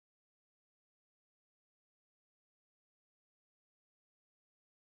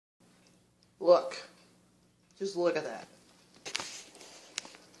Look. Just look at that.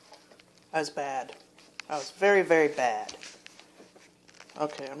 That was bad. That was very, very bad.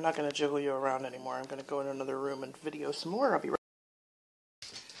 Okay, I'm not going to jiggle you around anymore. I'm going to go in another room and video some more. I'll be right back.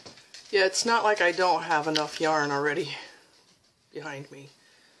 Yeah, it's not like I don't have enough yarn already behind me.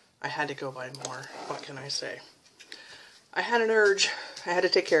 I had to go buy more. What can I say? I had an urge I had to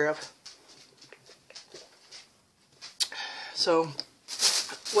take care of. So,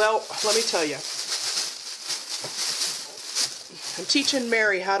 well, let me tell you. I'm teaching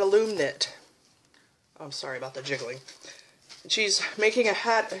Mary how to loom knit. I'm sorry about the jiggling. She's making a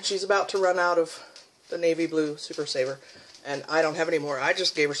hat, and she's about to run out of the navy blue Super Saver, and I don't have any more. I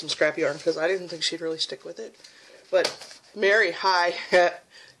just gave her some scrap yarn because I didn't think she'd really stick with it. But Mary, hi,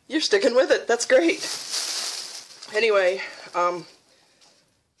 you're sticking with it. That's great. Anyway,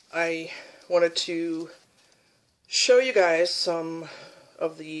 I wanted to show you guys some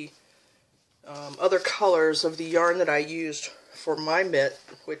of the other colors of the yarn that I used for my mitt,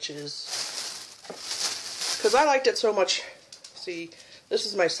 which is because I liked it so much. See, this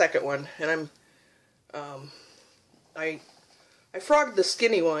is my second one, and I frogged the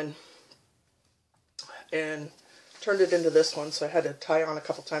skinny one and turned it into this one, so I had to tie on a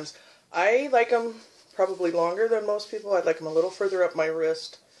couple times. I like them probably longer than most people. I'd like them a little further up my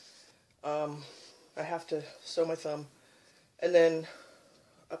wrist. I have to sew my thumb, and then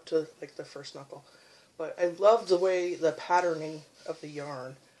up to like the first knuckle. But I love the way the patterning of the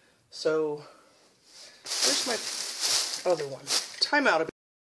yarn. So where's my other one? Time out a bit.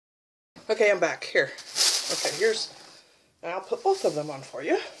 Okay, I'm back. Here. Okay, here's, and I'll put both of them on for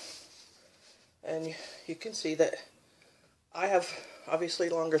you. And you can see that I have obviously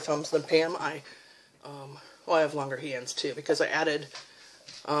longer thumbs than Pam. Well, I have longer hands too because I added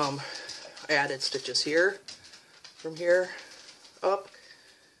stitches here, from here up.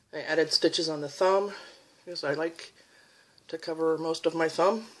 I added stitches on the thumb because I like to cover most of my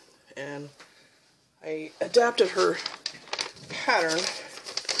thumb, and I adapted her pattern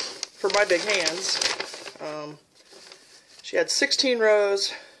for my big hands. She had 16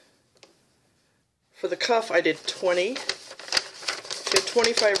 rows. For the cuff, I did 20. She had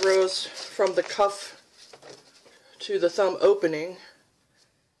 25 rows from the cuff to the thumb opening.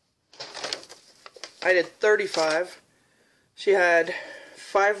 I did 35. She had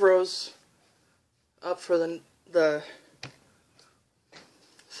 5 rows up for the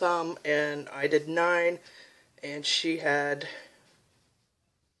thumb, and I did 9, and she had,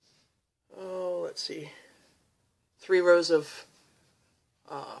 oh, let's see, 3 rows of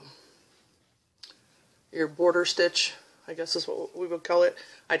your border stitch, I guess is what we would call it.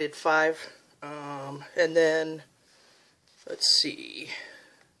 I did 5, and then, let's see,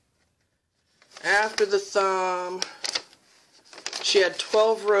 after the thumb, she had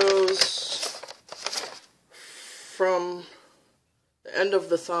 12 rows from the end of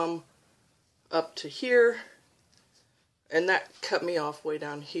the thumb up to here, and that cut me off way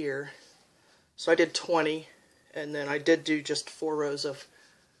down here. So I did 20, and then I did do just 4 rows of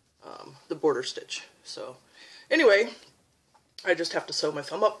the border stitch. So anyway, I just have to sew my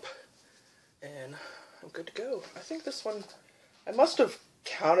thumb up, and I'm good to go. I think this one, I must have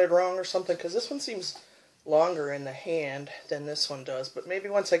counted wrong or something, because this one seems longer in the hand than this one does, but maybe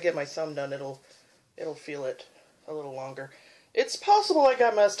once I get my thumb done, it'll feel it a little longer. It's possible I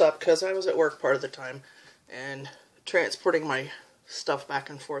got messed up because I was at work part of the time, and transporting my stuff back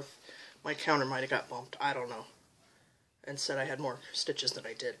and forth, my counter might have got bumped. I don't know, and said I had more stitches than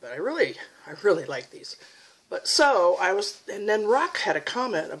I did, but I really like these. But so I was, and then Rock had a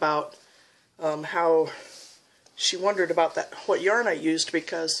comment about how she wondered about that, what yarn I used,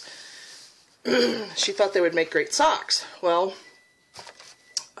 because she thought they would make great socks. Well,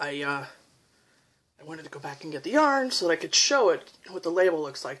 I wanted to go back and get the yarn so that I could show it what the label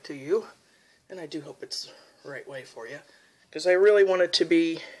looks like to you, and I do hope it's the right way for you, because I really want it to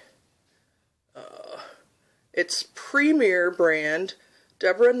be it's Premier brand,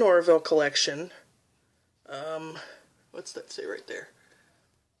 Deborah Norville collection. What's that say right there?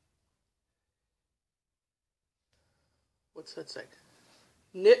 What's that say?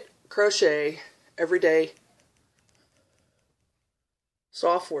 Knit, crochet, everyday,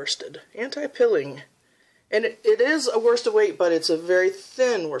 soft worsted, anti-pilling. And it is a worsted weight, but it's a very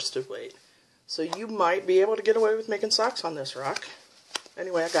thin worsted weight. So you might be able to get away with making socks on this, Rock.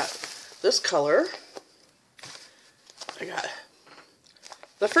 Anyway, I got this color.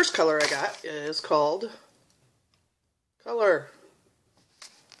 The first color I got is called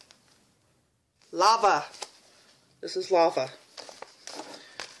Lava. This is Lava.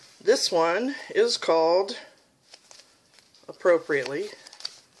 This one is called, appropriately,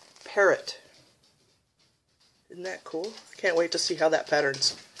 Parrot. Isn't that cool? Can't wait to see how that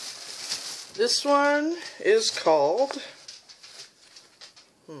patterns. This one is called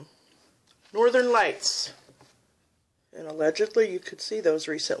Northern Lights. And allegedly you could see those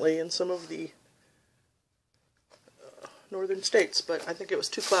recently in some of the northern states, but I think it was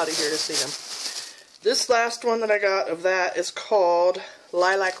too cloudy here to see them. This last one that I got of that is called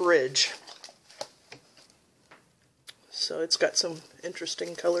Lilac Ridge. So it's got some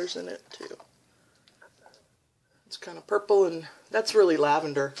interesting colors in it too. It's kind of purple, and that's really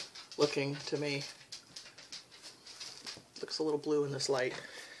lavender looking to me. Looks a little blue in this light.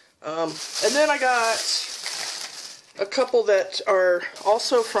 And then I got a couple that are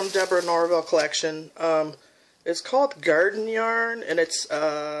also from Deborah Norville collection. It's called Garden Yarn, and it's,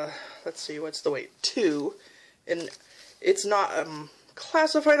 let's see, what's the weight? 2. And it's not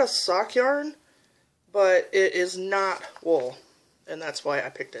classified as sock yarn, but it is not wool, and that's why I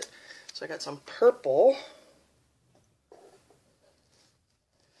picked it. So I got some purple.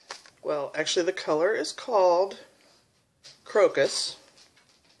 Well, actually the color is called Crocus.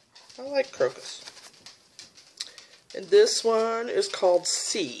 I like crocus. And this one is called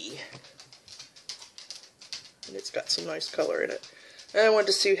Sea. And it's got some nice color in it. And I wanted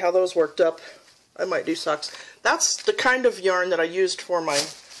to see how those worked up. I might do socks. That's the kind of yarn that I used for my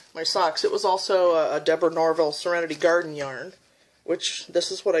socks. It was also a Deborah Norville Serenity Garden yarn, which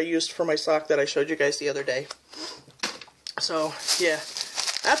this is what I used for my sock that I showed you guys the other day. So, yeah.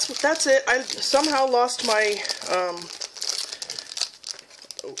 That's it. I somehow lost my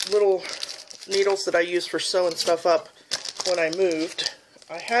little needles that I use for sewing stuff up when I moved.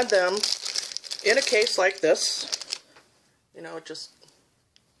 I had them in a case like this. You know, it just...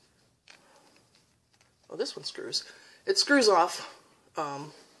 Oh, this one screws. It screws off.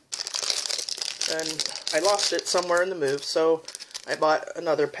 And I lost it somewhere in the move, so I bought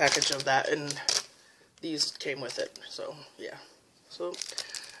another package of that, and these came with it. So, yeah. So,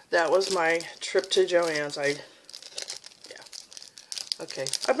 that was my trip to Joann's. Okay,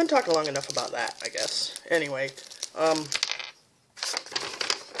 I've been talking long enough about that, I guess. Anyway,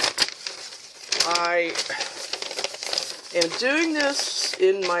 I am doing this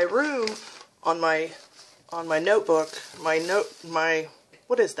in my room on my notebook.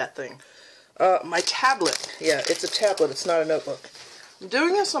 What is that thing? My tablet. Yeah, it's a tablet. It's not a notebook. I'm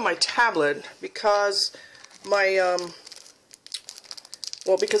doing this on my tablet because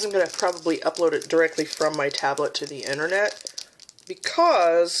because I'm going to probably upload it directly from my tablet to the internet.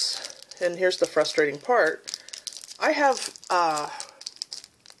 Because, and here's the frustrating part, I have,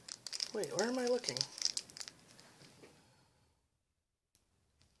 wait, where am I looking?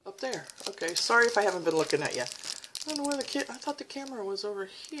 Up there. Okay, sorry if I haven't been looking at you. I don't know where I thought the camera was over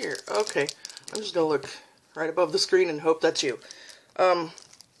here. Okay, I'm just going to look right above the screen and hope that's you. On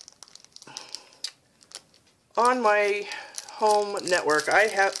my home network, I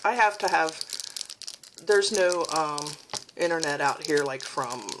have to have, there's no, internet out here like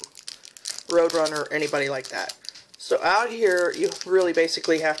from Roadrunner or anybody like that. So out here you really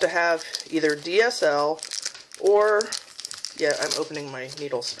basically have to have either DSL or, yeah, I'm opening my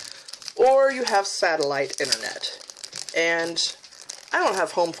needles, or you have satellite internet. And I don't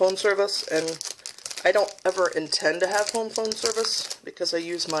have home phone service, and I don't ever intend to have home phone service because I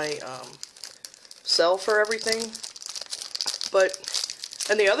use my cell for everything.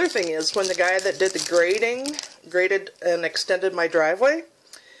 And the other thing is, when the guy that did the graded and extended my driveway,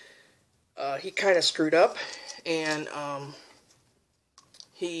 he kind of screwed up, and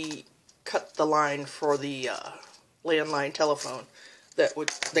he cut the line for the landline telephone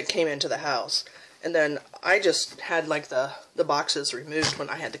that came into the house. And then I just had like the boxes removed when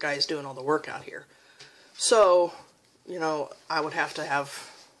I had the guys doing all the work out here. So, you know, I would have to have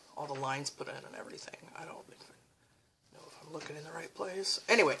all the lines put in and everything. I don't think I know if I'm looking in the right place.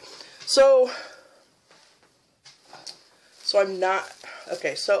 Anyway, so I'm not,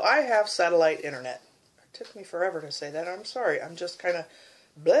 okay, so I have satellite internet. It took me forever to say that. I'm sorry. I'm just kind of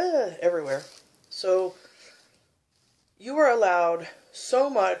blah everywhere. So you are allowed so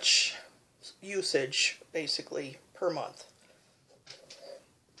much usage, basically, per month.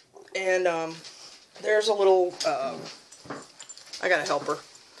 And there's a little, I got a helper.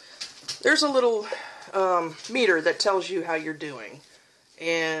 There's a little meter that tells you how you're doing.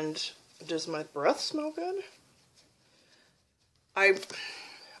 And does my breath smell good? I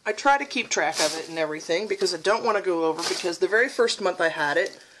try to keep track of it and everything because I don't want to go over, because the very first month I had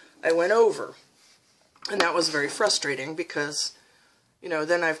it, I went over. And that was very frustrating because, you know,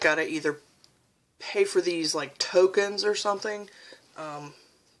 then I've got to either pay for these like tokens or something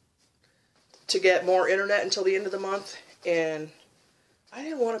to get more internet until the end of the month, and I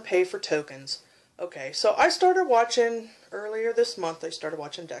didn't want to pay for tokens. Okay, so I started watching, earlier this month, I started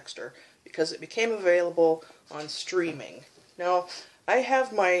watching Dexter because it became available on streaming. Now, I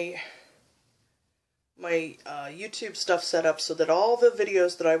have my YouTube stuff set up so that all the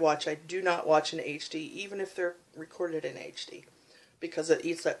videos that I watch, I do not watch in HD, even if they're recorded in HD, because it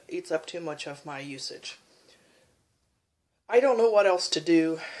eats up too much of my usage. I don't know what else to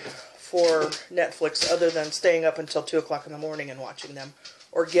do for Netflix other than staying up until 2 o'clock in the morning and watching them,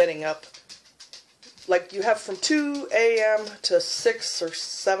 or getting up. Like, you have from 2 a.m. to 6 or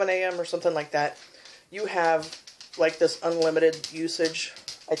 7 a.m. or something like that. You have, like, this unlimited usage,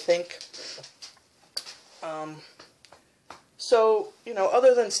 I think. So, you know,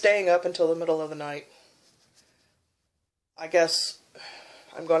 other than staying up until the middle of the night, I guess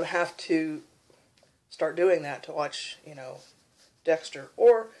I'm going to have to start doing that to watch, you know, Dexter.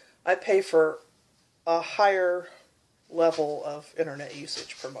 Or I pay for a higher level of internet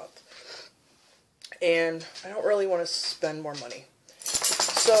usage per month. And I don't really want to spend more money.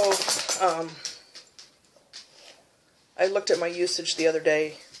 So, I looked at my usage the other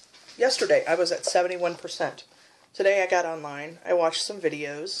day. Yesterday, I was at 71%. Today, I got online. I watched some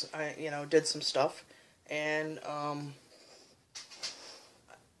videos. I, you know, did some stuff. And,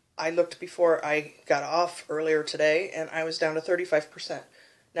 I looked before I got off earlier today, and I was down to 35%.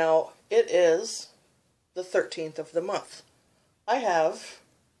 Now, it is the 13th of the month. I have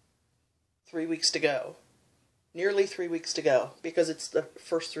 3 weeks to go. Nearly 3 weeks to go, because it's the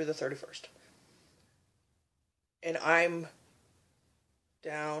 1st through the 31st. And I'm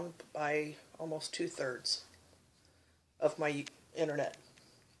down by almost 2/3 of my internet.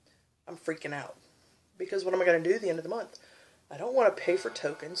 I'm freaking out. Because what am I going to do at the end of the month? I don't want to pay for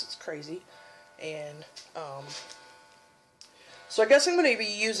tokens. It's crazy. And, so I guess I'm going to be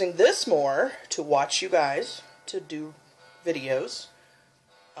using this more to watch you guys, to do videos.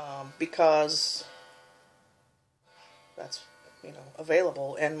 Because that's, you know,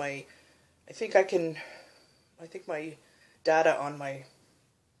 available. And I think my data on my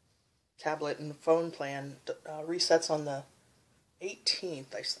tablet and phone plan resets on the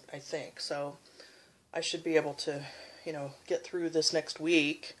 18th, I think. So I should be able to, you know, get through this next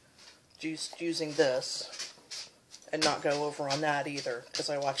week just using this and not go over on that either, because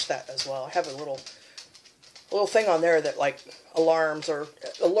I watched that as well. I have a little thing on there that, like, alarms or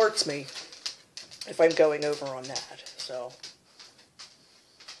alerts me if I'm going over on that. So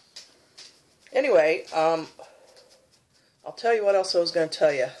anyway, I'll tell you what else I was going to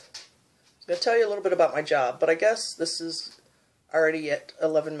tell you. I was going to tell you a little bit about my job, but I guess this is already at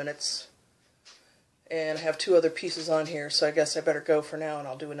 11 minutes. And I have 2 other pieces on here, so I guess I better go for now, and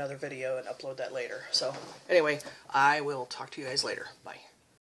I'll do another video and upload that later. So anyway, I will talk to you guys later. Bye.